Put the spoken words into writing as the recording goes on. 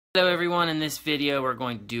Hello everyone, in this video we're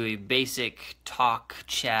going to do a basic talk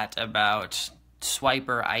chat about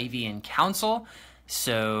Swiper, Ivy, and Counsel.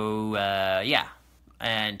 So yeah,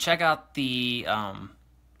 and check out the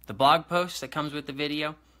blog post that comes with the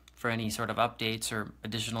video for any sort of updates or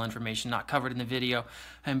additional information not covered in the video,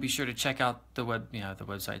 and be sure to check out the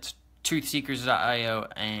websites truthseekers.io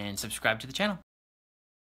and subscribe to the channel.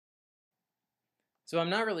 So I'm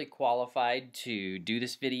not really qualified to do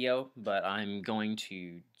this video, but I'm going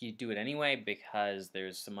to do it anyway because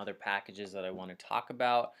there's some other packages that I want to talk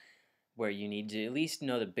about where you need to at least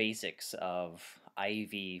know the basics of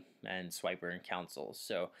Ivy and Swiper and Counsel.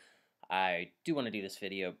 So I do want to do this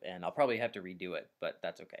video, and I'll probably have to redo it, but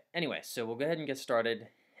that's okay. Anyway, so we'll go ahead and get started,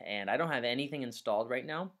 and I don't have anything installed right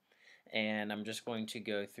now, and I'm just going to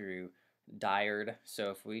go through dired.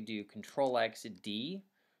 So if we do Control-X-D,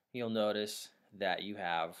 you'll notice that you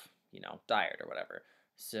have, dired or whatever.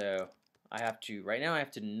 So I have to, right now I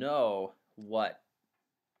have to know what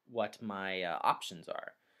my options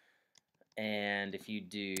are. And if you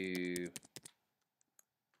do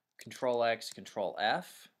Control-X,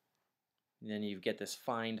 Control-F, then you get this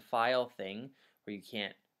find file thing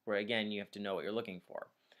where again you have to know what you're looking for.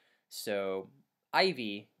 So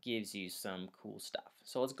Ivy gives you some cool stuff.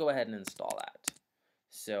 So let's go ahead and install that.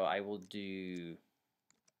 So I will do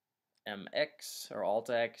MX or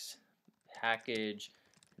Alt-X, package,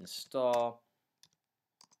 install,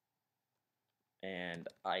 and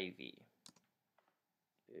Ivy.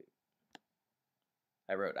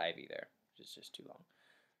 I wrote Ivy there, which is just too long.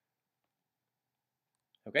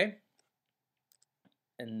 Okay.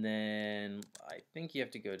 And then I think you have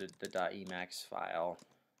to go to the .emacs file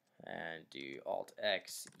and do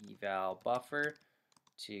Alt-X eval buffer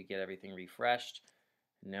to get everything refreshed.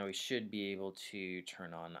 Now we should be able to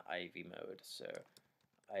turn on Ivy mode. So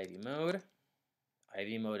Ivy mode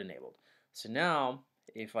enabled. So now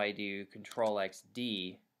if I do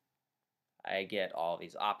Control-X-D, I get all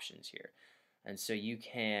these options here. And so you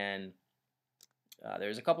can,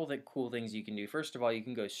 there's a couple of cool things you can do. First of all, you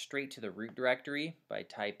can go straight to the root directory by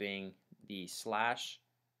typing the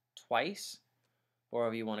 / twice. Or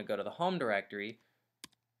if you want to go to the home directory,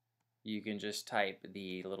 you can just type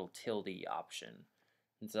the little tilde option.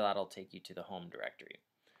 And so that'll take you to the home directory.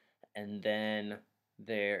 And then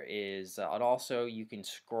there is, and also you can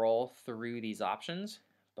scroll through these options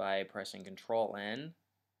by pressing Control-N.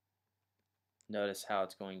 Notice how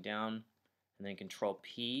it's going down, and then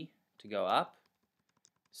Control-P to go up.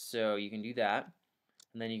 So you can do that.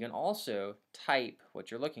 And then you can also type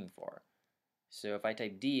what you're looking for. So if I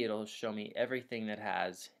type D, it'll show me everything that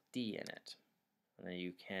has D in it. And then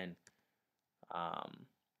you can,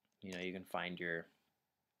 you can find your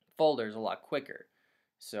folders a lot quicker.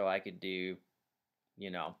 So I could do,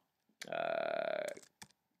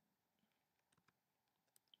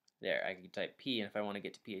 there, I can type P, and if I want to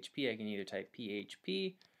get to PHP, I can either type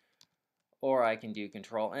PHP, or I can do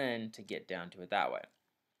Control-N to get down to it that way.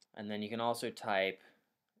 And then you can also type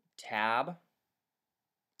tab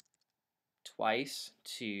twice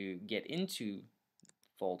to get into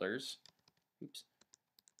folders. Oops.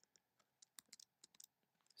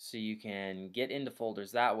 So you can get into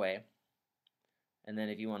folders that way. And then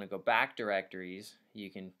if you want to go back directories, you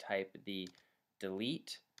can type the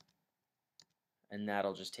delete, and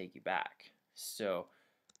that'll just take you back. So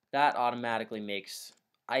that automatically makes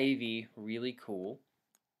Ivy really cool.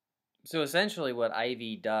 So essentially what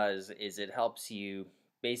Ivy does is it helps you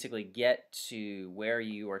basically get to where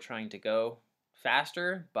you are trying to go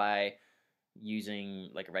faster by using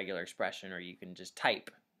like a regular expression, or you can just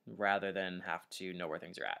type rather than have to know where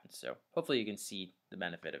things are at. So hopefully you can see the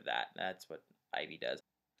benefit of that. That's what Ivy does.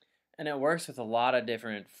 And it works with a lot of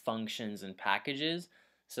different functions and packages.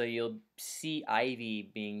 So you'll see Ivy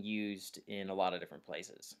being used in a lot of different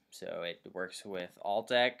places. So it works with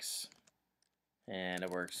Alt-X, and it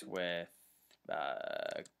works with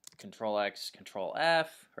Control-X,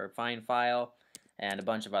 Control-F, or find file, and a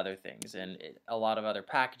bunch of other things. And a lot of other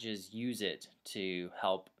packages use it to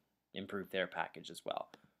help improve their package as well.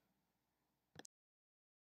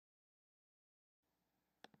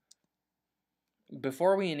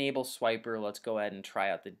 Before we enable Swiper, let's go ahead and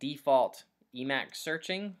try out the default Emacs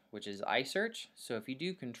Searching, which is iSearch. So if you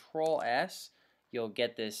do Control-S, you'll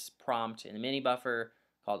get this prompt in the mini buffer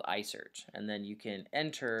called iSearch, and then you can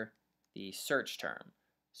enter the search term.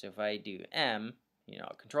 So if I do M,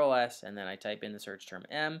 Control-S, and then I type in the search term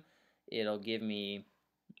M, it'll give me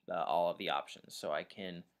all of the options. So I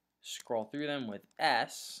can scroll through them with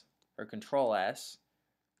S, or Control-S,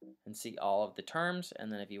 and see all of the terms.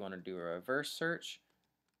 And then if you want to do a reverse search,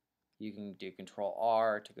 you can do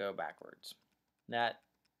Control-R to go backwards. That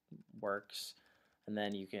works. and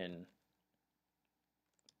then you can,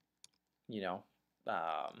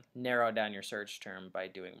 narrow down your search term by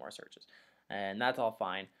doing more searches. And that's all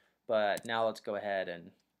fine, but now let's go ahead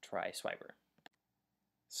and try Swiper.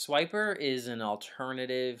 Swiper is an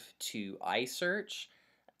alternative to iSearch,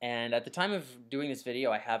 and at the time of doing this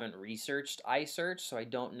video I haven't researched iSearch, so I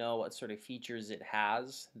don't know what sort of features it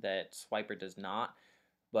has that Swiper does not,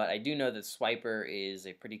 but I do know that Swiper is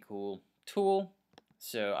a pretty cool tool,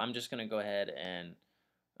 so I'm just going to go ahead and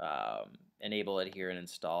enable it here and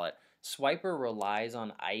install it. Swiper relies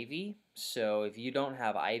on Ivy, so if you don't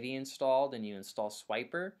have Ivy installed and you install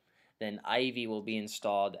Swiper, then Ivy will be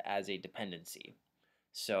installed as a dependency.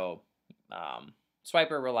 So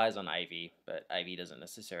Swiper relies on Ivy, but Ivy doesn't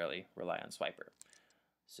necessarily rely on Swiper.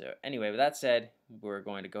 So anyway, with that said, we're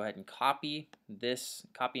going to go ahead and copy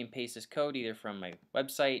and paste this code either from my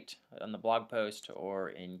website on the blog post or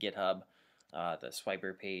in GitHub, the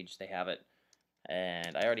Swiper page, they have it.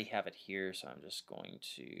 And I already have it here, so I'm just going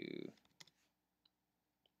to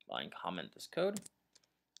line comment this code.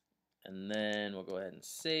 And then we'll go ahead and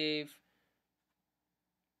save.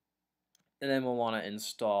 And then we'll want to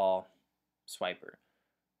install Swiper.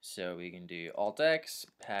 So we can do Alt-X,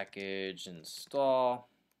 package, install,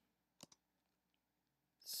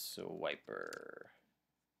 Swiper.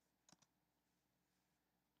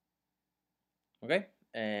 Okay,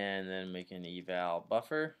 and then we can eval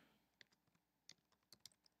buffer.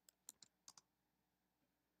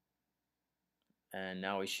 And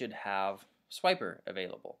now we should have Swiper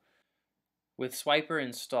available. With Swiper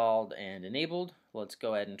installed and enabled, let's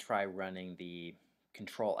go ahead and try running the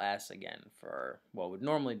Control S again for what would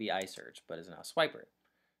normally be iSearch, but is now Swiper.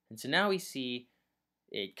 And so now we see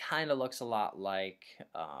it kind of looks a lot like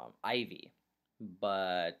Ivy,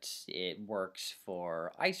 but it works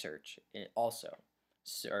for iSearch also,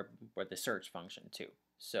 or the search function too.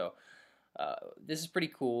 So this is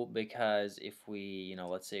pretty cool because if we,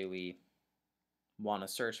 let's say we want to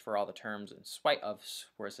search for all the terms in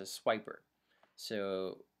where it says Swiper.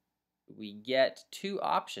 So we get two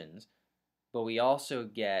options, but we also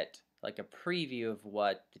get like a preview of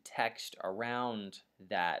what the text around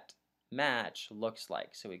that match looks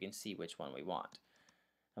like, so we can see which one we want.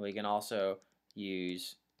 And we can also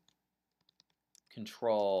use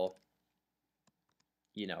Control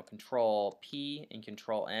P and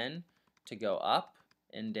Control N to go up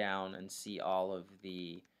and down and see all of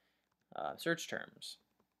the search terms.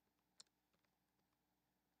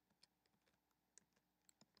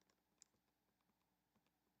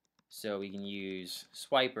 So we can use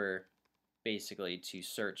Swiper basically to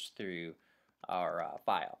search through our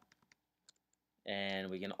file. And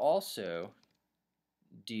we can also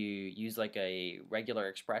use like a regular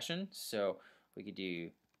expression. So we could do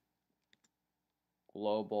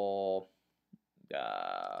global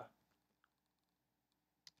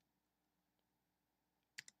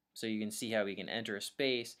so you can see how we can enter a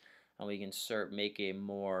space and we can make a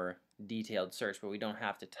more detailed search, but we don't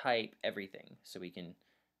have to type everything. So we can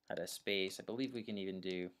add a space. I believe we can even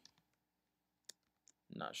do,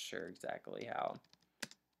 I'm not sure exactly how,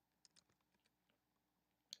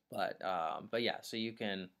 but yeah, so you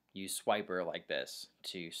can use Swiper like this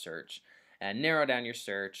to search and narrow down your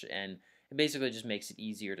search, and it basically just makes it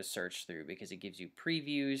easier to search through because it gives you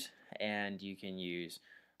previews, and you can use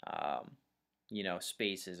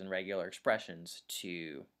spaces and regular expressions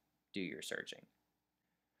to do your searching.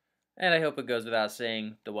 And I hope it goes without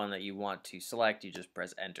saying, the one that you want to select, you just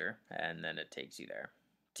press enter and then it takes you there.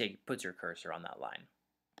 Puts your cursor on that line.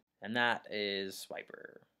 And that is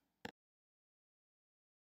Swiper.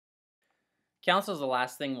 Counsel is the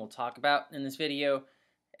last thing we'll talk about in this video,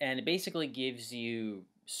 and it basically gives you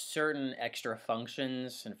certain extra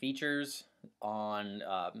functions and features on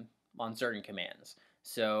certain commands.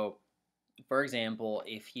 So for example,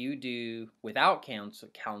 if you do without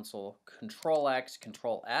Counsel, Control X,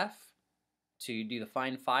 Control F to do the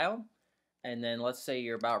find file, and then let's say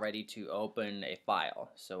you're about ready to open a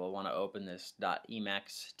file. So we'll want to open this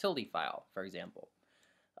 .emacs tilde file, for example.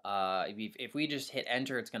 If we just hit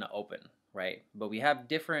enter, it's going to open, right? But we have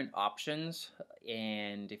different options,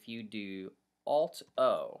 and if you do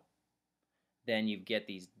Alt-O, then you get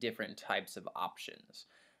these different types of options.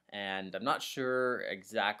 And I'm not sure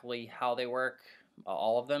exactly how they work,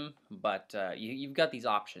 all of them, but you've got these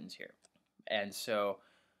options here. And so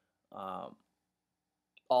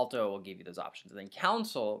Alt-O will give you those options. And then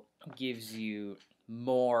Counsel gives you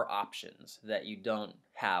more options that you don't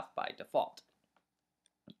have by default.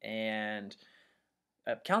 And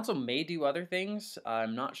Counsel may do other things.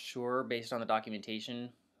 I'm not sure based on the documentation,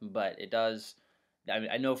 but it does.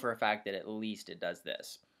 I know for a fact that at least it does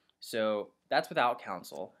this. So that's without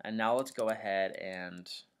Counsel. And now let's go ahead and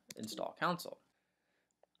install Counsel.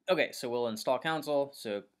 Okay, so we'll install Counsel.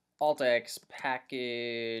 So Alt-X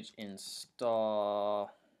package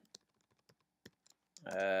install,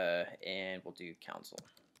 and we'll do Counsel.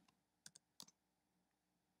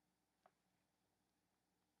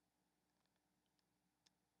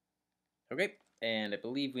 Okay, and I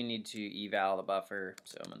believe we need to eval the buffer,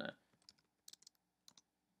 so I'm gonna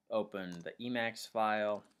open the Emacs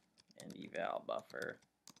file and eval buffer.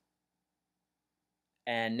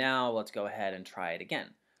 And now let's go ahead and try it again.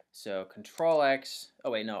 So Control X,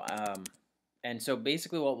 oh wait, no, and so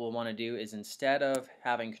basically what we'll want to do is instead of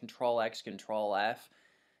having Control X, Control F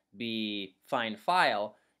be find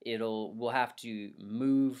file, we'll have to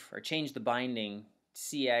move or change the binding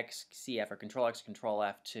CX, CF, or Control X, Control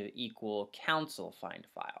F to equal Counsel find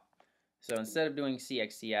file. So instead of doing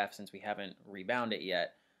CX, CF, since we haven't rebound it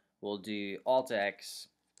yet, we'll do Alt X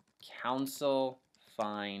Counsel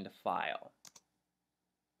find file.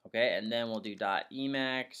 Okay, and then we'll do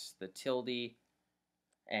 .emacs, the tilde,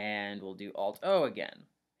 and we'll do Alt O again.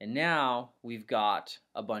 And now we've got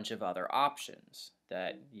a bunch of other options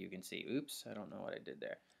that you can see. Oops, I don't know what I did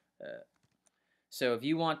there. So if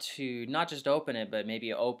you want to not just open it, but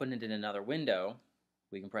maybe open it in another window,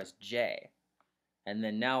 we can press J. And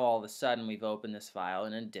then now all of a sudden we've opened this file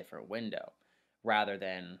in a different window rather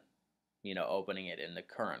than, opening it in the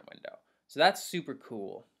current window. So that's super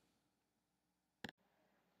cool.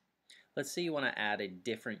 Let's say you want to add a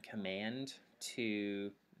different command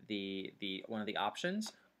to the one of the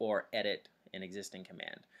options or edit an existing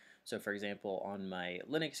command. So for example, on my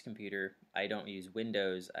Linux computer, I don't use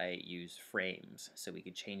Windows, I use frames. So we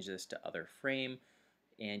could change this to other frame,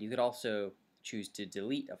 and you could also choose to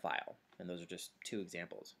delete a file, and those are just two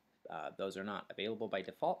examples. Those are not available by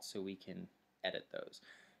default, so we can edit those.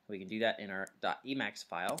 We can do that in our .emacs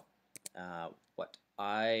file. What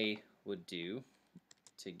I would do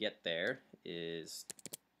to get there is,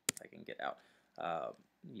 if I can get out,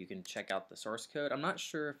 you can check out the source code. I'm not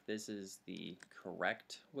sure if this is the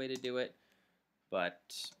correct way to do it, but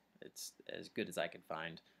it's as good as I could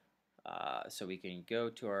find. So we can go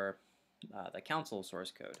to our the Counsel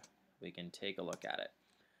source code. We can take a look at it,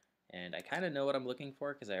 and I kind of know what I'm looking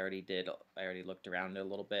for because I already looked around it a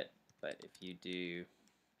little bit. But if you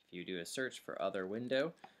do a search for other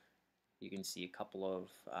window, you can see a couple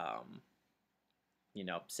of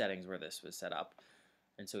settings where this was set up.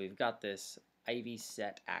 And so we've got this Ivy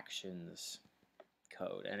set actions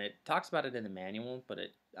code, and it talks about it in the manual, but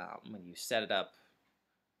when you set it up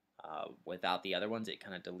without the other ones, it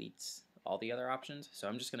kind of deletes all the other options. So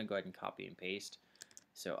I'm just going to go ahead and copy and paste.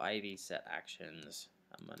 So Ivy set actions,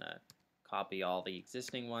 I'm going to copy all the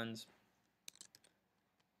existing ones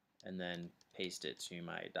and then paste it to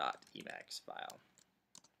my .emacs file.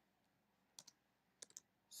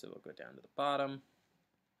 So we'll go down to the bottom,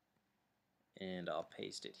 and I'll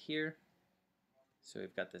paste it here. So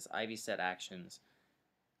we've got this Ivy set actions,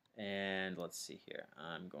 and let's see here.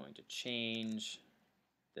 I'm going to change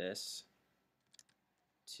this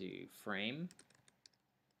to frame,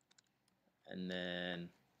 and then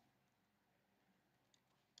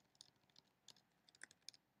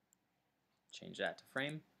change that to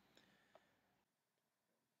frame.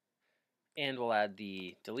 And we'll add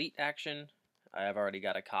the delete action. I've already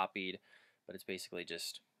got it copied, but it's basically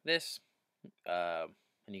just this. And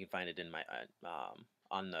you can find it in my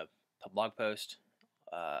on the blog post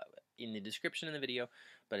in the description in the video.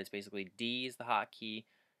 But it's basically D is the hotkey,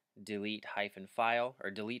 delete -file, or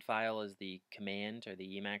delete file is the command or the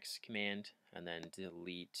Emacs command, and then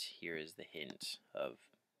delete here is the hint of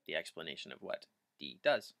the explanation of what D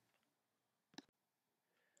does.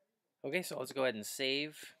 Okay, so let's go ahead and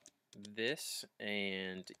save this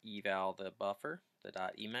and eval the buffer, the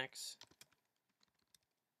 .emacs.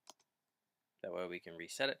 That way we can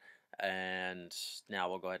reset it. And now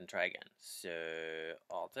we'll go ahead and try again. So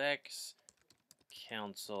Alt-X,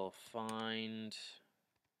 Counsel find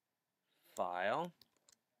file,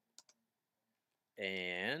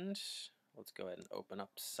 and let's go ahead and open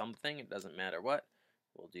up something. It doesn't matter what.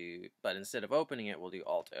 We'll do, but instead of opening it, we'll do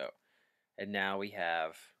Alt-O. And now we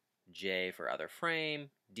have J for other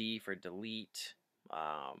frame, D for delete,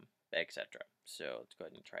 etc. So let's go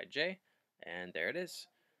ahead and try J, and there it is.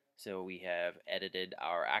 So we have edited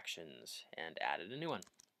our actions and added a new one.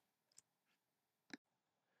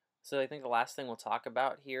 So I think the last thing we'll talk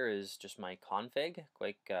about here is just my config,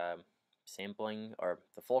 quick sampling, or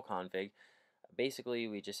the full config. Basically,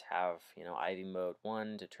 we just have, Ivy mode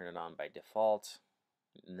 1 to turn it on by default.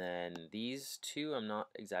 And then these two, I'm not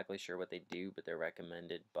exactly sure what they do, but they're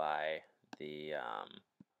recommended by the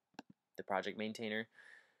project maintainer.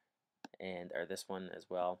 or this one as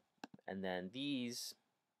well. And then these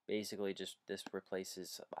basically this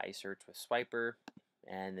replaces iSearch with Swiper,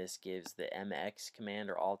 and this gives the MX command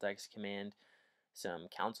or AltX command some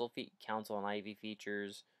Counsel and Ivy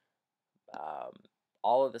features.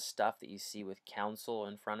 All of the stuff that you see with Counsel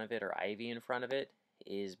in front of it or Ivy in front of it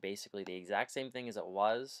is basically the exact same thing as it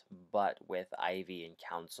was, but with Ivy and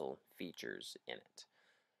Counsel features in it.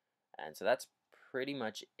 And so that's pretty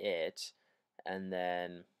much it. And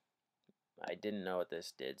then I didn't know what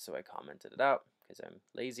this did, so I commented it out because I'm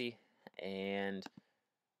lazy. And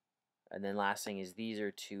then last thing is these are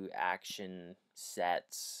two action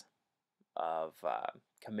sets of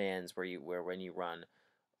commands where when you run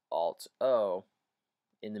Alt O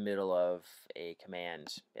in the middle of a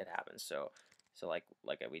command, it happens. So like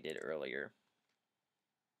we did earlier,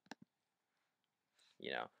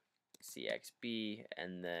 you know, CXB,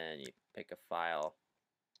 and then you pick a file,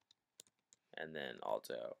 and then Alt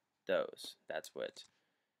O. Those. That's what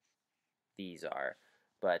these are.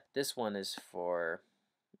 But this one is for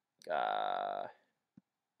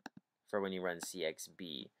when you run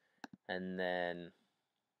CXB, and then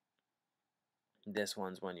this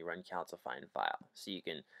one's when you run counsel find file. So you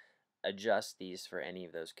can adjust these for any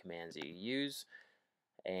of those commands that you use.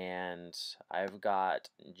 And I've got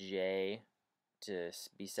J to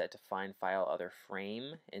be set to find file other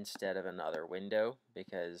frame instead of another window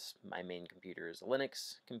because my main computer is a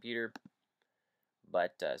Linux computer.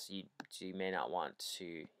 But so you may not want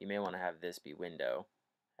to, you may want to have this be window,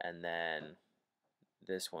 and then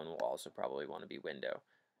this one will also probably want to be window.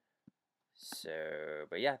 So,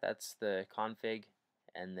 but yeah, that's the config.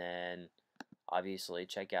 And then obviously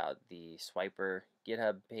check out the Swiper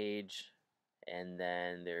GitHub page, and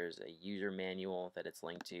then there's a user manual that it's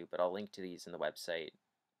linked to, but I'll link to these in the website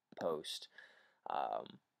post.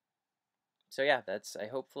 So yeah,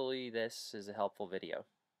 hopefully this is a helpful video.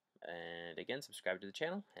 And again, subscribe to the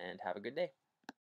channel and have a good day.